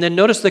 And then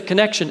notice the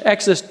connection.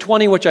 Exodus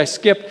 20, which I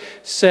skipped,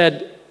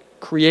 said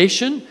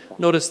creation.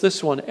 Notice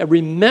this one.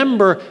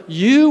 Remember,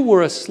 you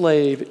were a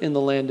slave in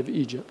the land of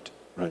Egypt.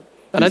 Right.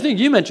 And I think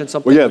you mentioned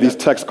something. Well, yeah, these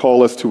texts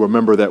call us to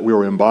remember that we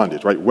were in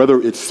bondage, right? Whether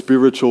it's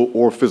spiritual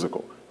or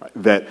physical.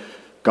 That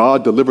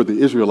God delivered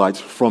the Israelites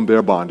from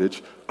their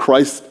bondage.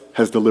 Christ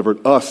has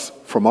delivered us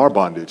from our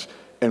bondage,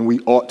 and we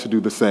ought to do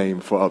the same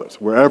for others,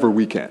 wherever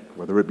we can,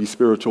 whether it be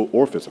spiritual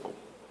or physical.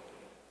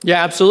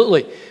 Yeah,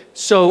 absolutely.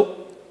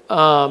 So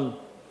I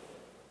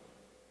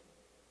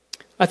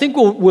think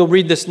we'll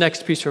read this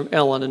next piece from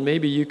Ellen, and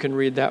maybe you can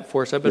read that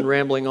for us. I've been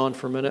rambling on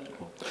for a minute.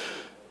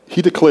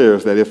 He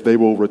declares that if they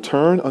will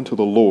return unto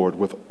the Lord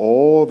with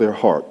all their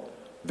heart,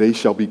 they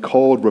shall be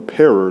called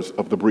repairers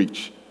of the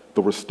breach,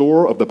 the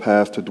restorer of the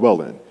past to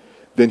dwell in.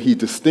 Then he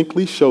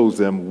distinctly shows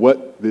them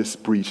what this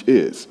breach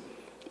is.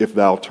 If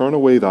thou turn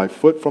away thy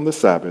foot from the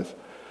Sabbath,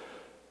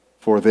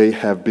 for they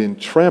have been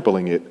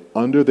trampling it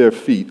under their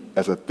feet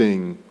as a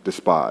thing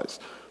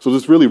despised. So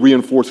this really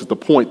reinforces the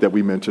point that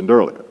we mentioned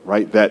earlier,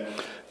 right?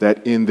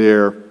 That in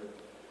their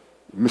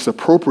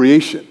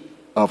misappropriation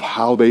of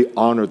how they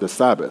honor the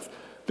Sabbath,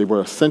 they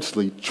were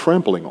essentially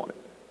trampling on it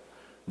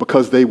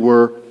because they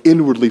were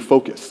inwardly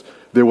focused.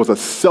 There was a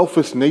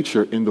selfish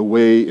nature in the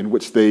way in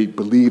which they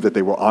believed that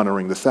they were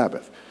honoring the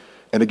Sabbath.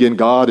 And again,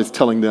 God is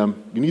telling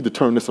them, you need to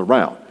turn this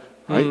around,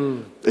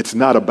 right? It's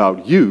not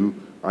about you,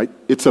 right?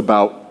 It's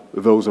about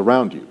those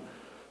around you.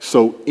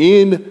 So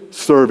in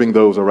serving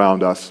those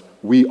around us,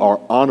 we are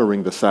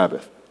honoring the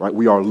Sabbath, right?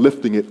 We are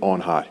lifting it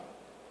on high.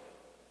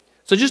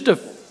 So just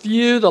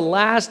the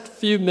last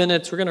few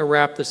minutes, we're going to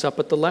wrap this up,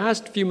 but the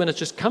last few minutes,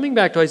 just coming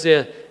back to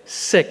Isaiah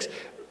 6,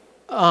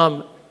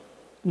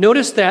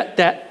 notice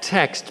that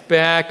text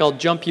back, I'll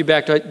jump you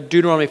back to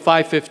Deuteronomy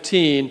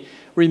 5:15,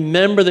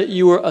 remember that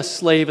you were a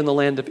slave in the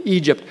land of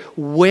Egypt.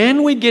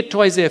 When we get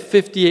to Isaiah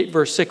 58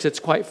 verse 6, it's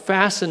quite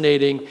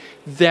fascinating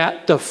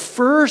that the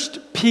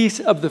first piece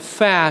of the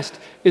fast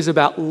is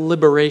about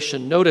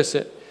liberation. Notice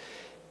it.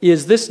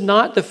 Is this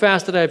not the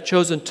fast that I have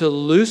chosen to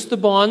loose the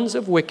bonds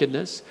of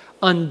wickedness,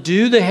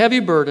 undo the heavy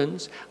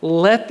burdens,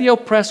 let the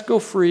oppressed go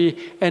free,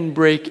 and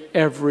break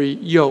every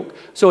yoke?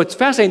 So it's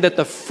fascinating that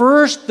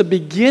the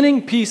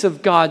beginning piece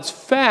of God's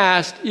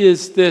fast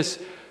is this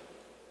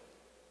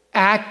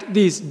act,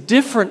 these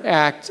different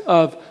acts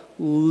of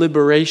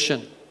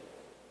liberation.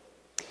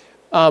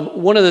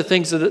 One of the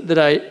things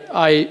that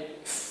I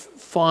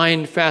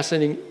find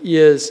fascinating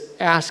is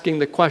asking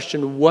the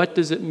question, what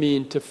does it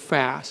mean to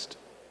fast?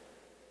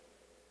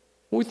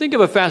 When we think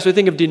of a fast, we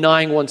think of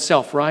denying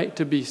oneself, right?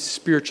 To be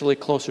spiritually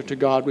closer to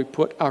God, we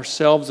put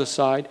ourselves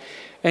aside.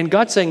 And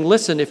God's saying,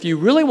 listen, if you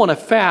really want to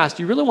fast,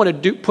 you really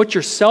want to put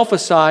yourself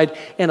aside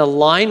and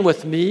align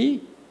with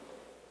me,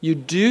 you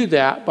do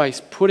that by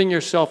putting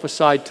yourself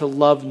aside to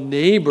love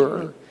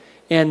neighbor.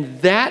 And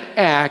that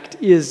act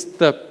is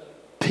the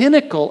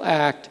pinnacle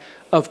act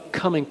of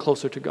coming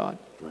closer to God.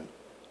 Right.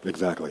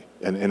 Exactly.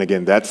 And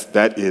again,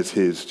 that is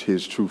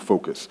his true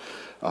focus.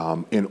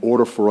 In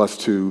order for us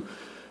to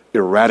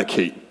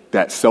eradicate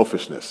that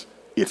selfishness,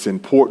 it's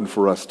important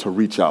for us to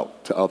reach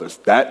out to others.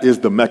 That is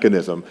the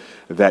mechanism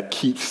that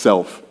keeps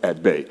self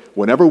at bay.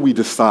 Whenever we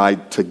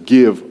decide to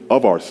give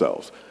of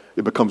ourselves,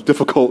 it becomes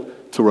difficult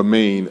to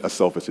remain a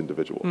selfish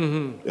individual.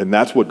 Mm-hmm. And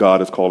that's what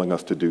God is calling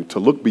us to do, to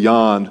look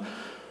beyond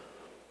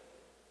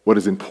what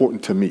is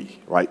important to me,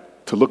 right?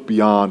 To look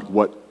beyond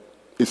what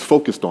is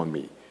focused on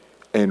me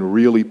and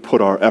really put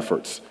our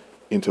efforts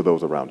into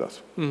those around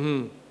us.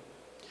 Mm-hmm.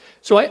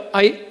 So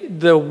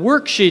the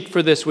worksheet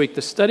for this week,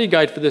 the study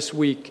guide for this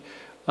week,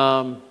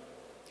 and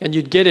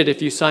you'd get it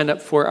if you sign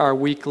up for our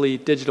weekly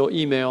digital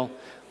email.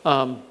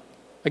 I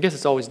guess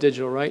it's always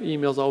digital, right?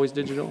 Email's always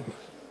digital.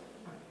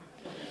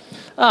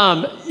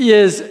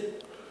 It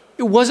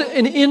was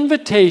an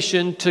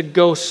invitation to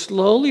go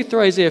slowly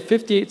through Isaiah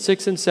 58,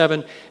 6, and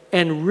 7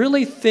 and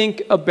really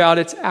think about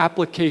its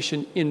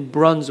application in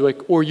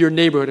Brunswick or your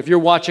neighborhood. If you're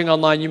watching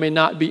online, you may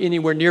not be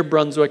anywhere near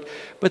Brunswick,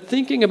 but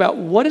thinking about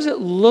what does it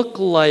look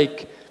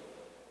like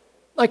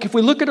if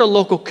we look at our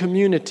local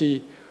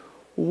community,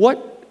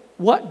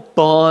 what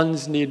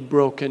bonds need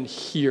broken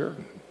here?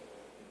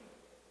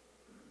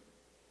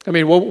 I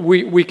mean,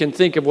 we can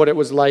think of what it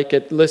was like.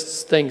 It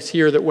lists things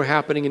here that were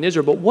happening in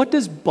Israel, but what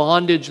does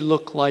bondage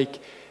look like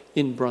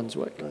in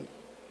Brunswick?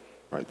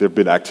 Right. There have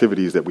been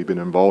activities that we've been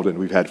involved in.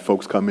 We've had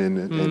folks come in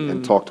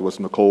and talk to us.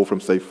 Nicole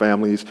from Safe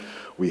Families.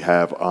 We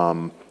have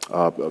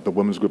the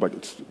women's group.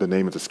 The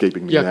name is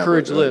escaping me now. Yeah,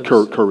 Courage Lives.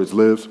 Courage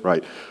Lives.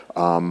 Right.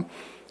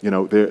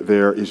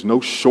 There is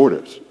no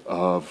shortage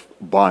of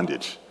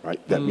bondage,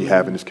 right, that we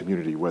have in this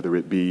community, whether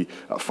it be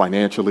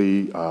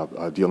financially,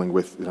 dealing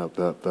with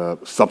the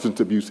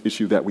substance abuse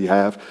issue that we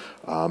have.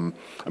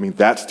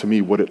 That's to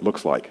me what it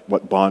looks like,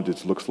 what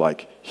bondage looks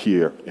like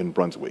here in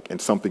Brunswick,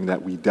 and something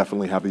that we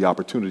definitely have the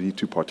opportunity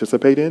to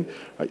participate in,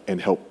 right,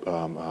 and help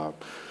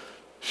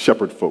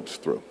shepherd folks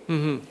through.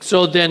 Mm-hmm.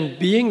 So then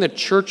being the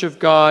Church of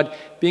God,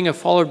 being a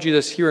follower of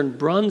Jesus here in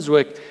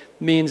Brunswick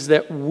means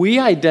that we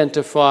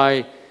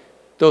identify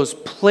those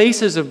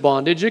places of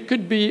bondage. It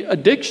could be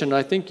addiction.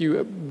 I think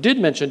you did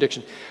mention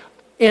addiction.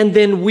 And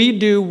then we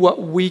do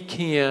what we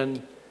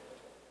can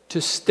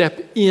to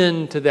step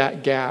into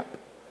that gap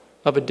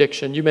of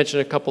addiction. You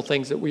mentioned a couple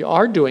things that we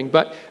are doing,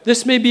 but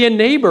this may be a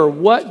neighbor.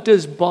 What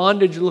does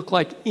bondage look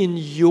like in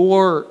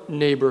your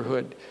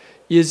neighborhood?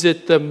 Is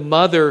it the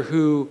mother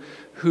who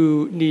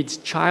needs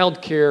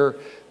childcare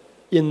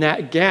in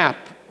that gap?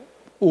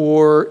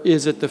 Or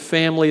is it the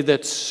family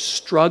that's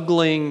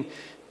struggling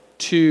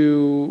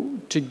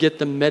to get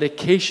the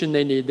medication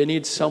they need? They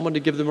need someone to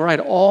give them a ride.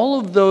 All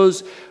of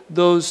those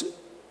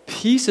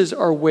pieces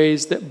are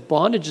ways that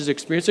bondage is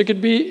experienced. It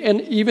could be,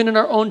 and even in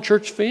our own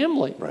church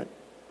family. Right.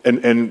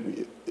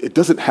 And it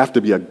doesn't have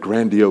to be a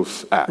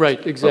grandiose act.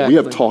 Right, exactly. We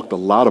have talked a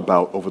lot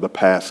about over the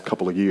past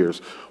couple of years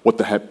what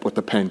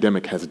the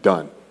pandemic has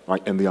done,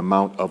 right? And the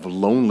amount of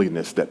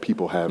loneliness that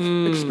people have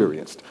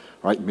experienced,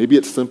 right? Maybe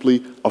it's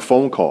simply a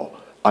phone call,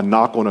 a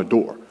knock on a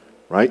door,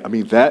 right? I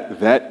mean,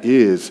 that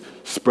is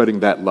spreading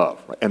that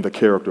love, right? And the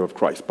character of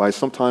Christ. By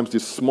sometimes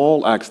these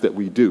small acts that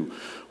we do,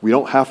 we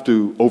don't have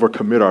to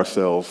overcommit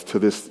ourselves to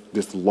this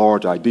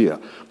large idea,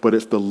 but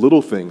it's the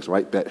little things,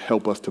 right, that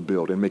help us to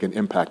build and make an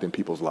impact in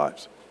people's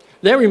lives.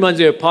 That reminds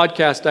me of a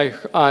podcast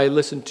I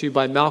listened to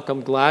by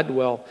Malcolm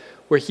Gladwell,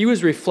 where he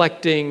was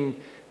reflecting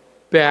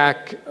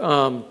back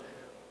on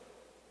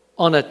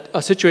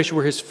a situation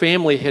where his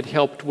family had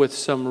helped with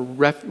some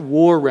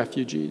war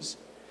refugees.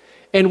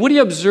 And what he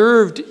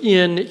observed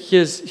in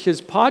his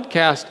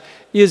podcast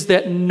is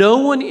that no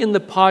one in the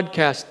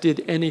podcast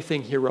did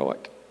anything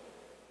heroic.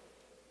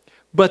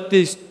 But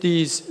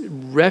these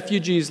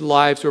refugees'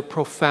 lives were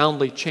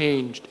profoundly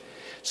changed.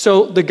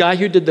 So the guy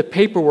who did the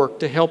paperwork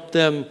to help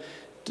them,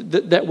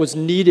 that was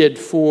needed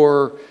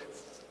for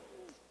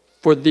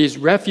these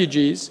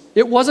refugees,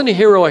 it wasn't a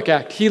heroic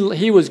act.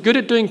 He was good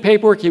at doing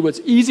paperwork. It was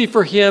easy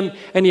for him,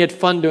 and he had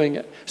fun doing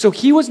it. So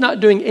he was not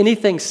doing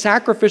anything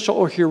sacrificial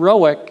or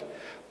heroic,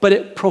 but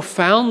it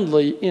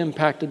profoundly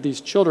impacted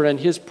these children. And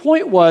his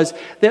point was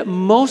that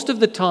most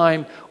of the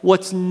time,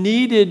 what's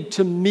needed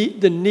to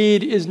meet the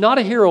need is not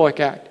a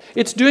heroic act.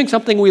 It's doing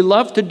something we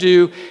love to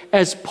do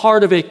as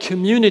part of a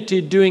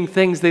community doing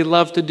things they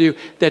love to do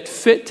that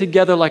fit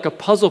together like a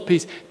puzzle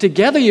piece.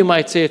 Together, you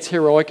might say it's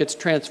heroic, it's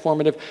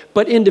transformative,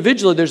 but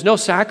individually, there's no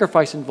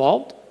sacrifice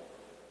involved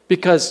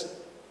because,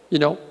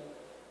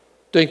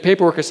 doing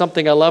paperwork is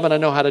something I love and I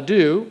know how to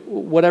do.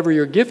 Whatever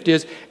your gift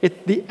is,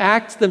 the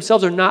acts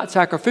themselves are not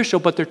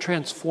sacrificial, but they're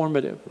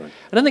transformative. Right.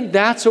 And I think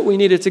that's what we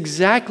need. It's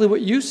exactly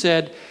what you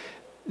said,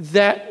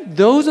 that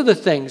those are the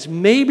things.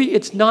 Maybe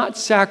it's not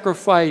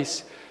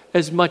sacrifice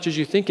as much as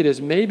you think it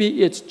is.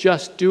 Maybe it's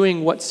just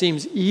doing what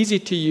seems easy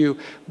to you,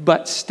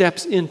 but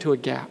steps into a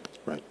gap.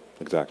 Right,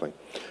 exactly.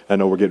 I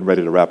know we're getting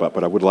ready to wrap up,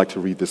 but I would like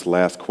to read this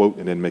last quote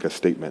and then make a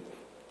statement.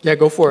 Yeah,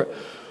 go for it.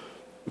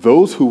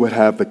 Those who would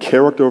have the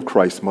character of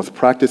Christ must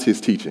practice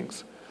his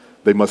teachings.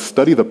 They must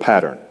study the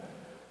pattern.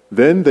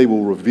 Then they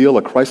will reveal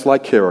a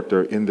Christ-like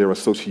character in their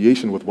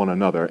association with one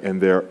another, and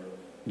their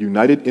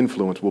united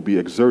influence will be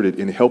exerted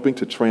in helping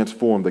to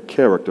transform the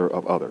character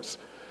of others.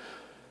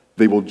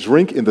 They will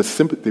drink in the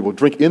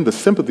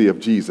sympathy of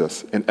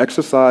Jesus and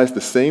exercise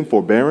the same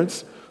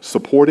forbearance,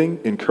 supporting,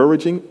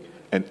 encouraging,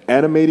 and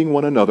animating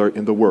one another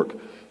in the work,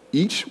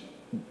 each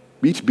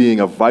being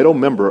a vital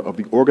member of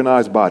the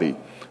organized body,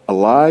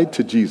 allied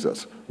to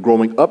Jesus,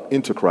 growing up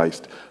into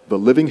Christ, the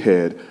living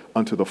head,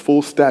 unto the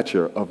full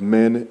stature of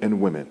men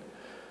and women.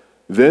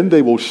 Then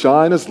they will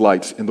shine as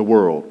lights in the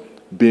world,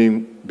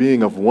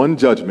 being of one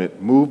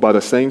judgment, moved by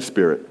the same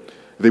Spirit.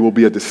 They will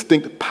be a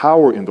distinct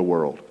power in the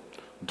world.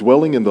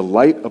 Dwelling in the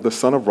light of the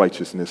Son of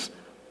Righteousness,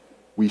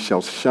 we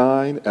shall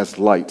shine as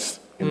lights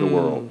in the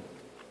world.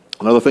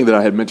 Another thing that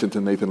I had mentioned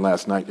to Nathan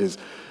last night is,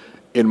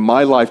 in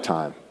my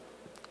lifetime,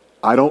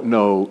 I don't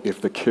know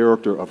if the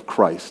character of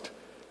Christ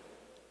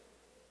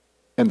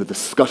and the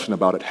discussion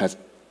about it has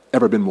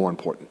ever been more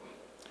important.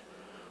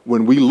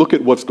 When we look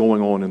at what's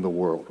going on in the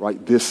world,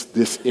 right,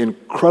 this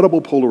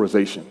incredible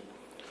polarization,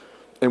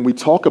 and we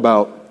talk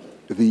about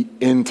the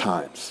end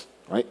times,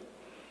 right,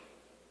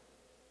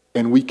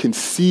 and we can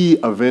see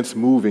events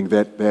moving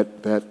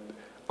that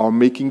are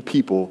making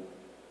people,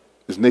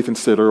 as Nathan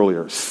said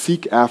earlier,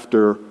 seek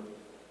after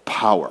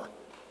power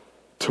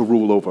to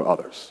rule over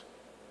others.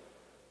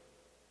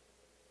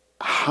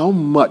 How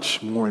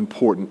much more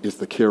important is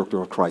the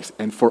character of Christ?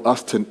 And for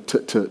us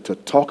to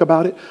talk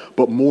about it,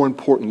 but more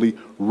importantly,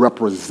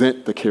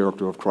 represent the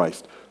character of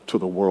Christ to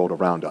the world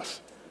around us.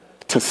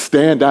 To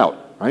stand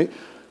out, right?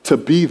 To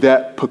be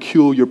that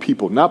peculiar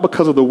people, not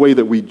because of the way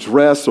that we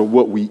dress or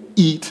what we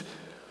eat,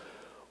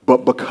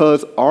 but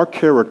because our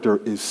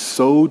character is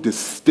so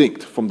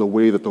distinct from the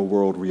way that the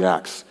world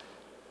reacts.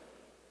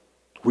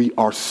 We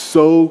are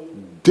so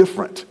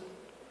different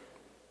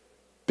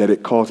that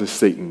it causes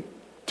Satan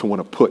to want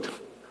to put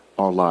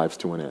our lives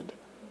to an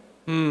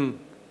end.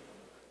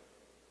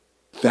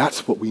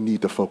 That's what we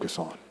need to focus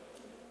on.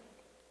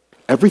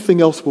 Everything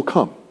else will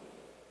come.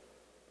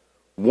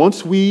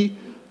 Once we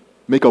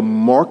make a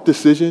marked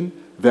decision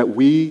that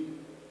we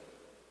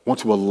want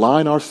to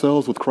align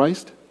ourselves with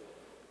Christ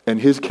and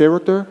his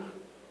character,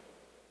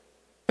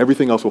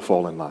 everything else will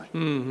fall in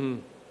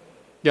line.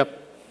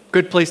 Yep.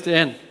 Good place to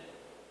end.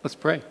 Let's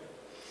pray.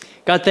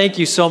 God, thank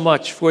you so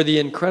much for the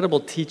incredible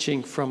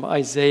teaching from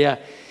Isaiah.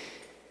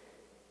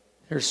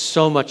 There's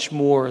so much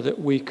more that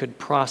we could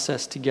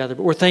process together,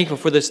 but we're thankful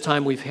for this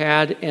time we've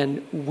had,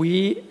 and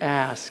we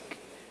ask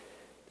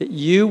that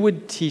you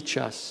would teach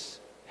us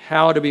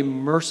how to be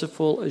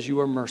merciful as you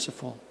are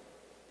merciful.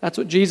 That's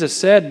what Jesus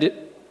said.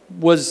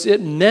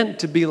 It meant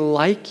to be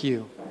like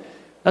you.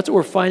 That's what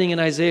we're finding in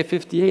Isaiah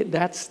 58.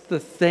 That's the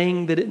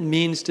thing that it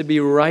means to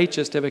be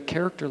righteous, to have a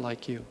character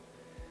like you.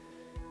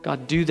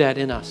 God, do that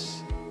in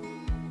us.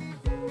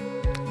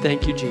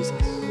 Thank you,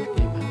 Jesus.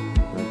 Amen.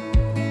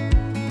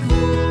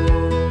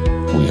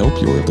 We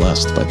hope you were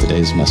blessed by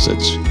today's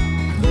message.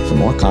 For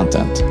more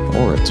content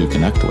or to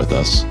connect with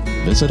us,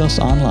 visit us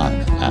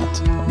online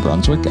at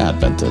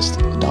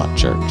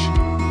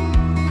brunswickadventist.church.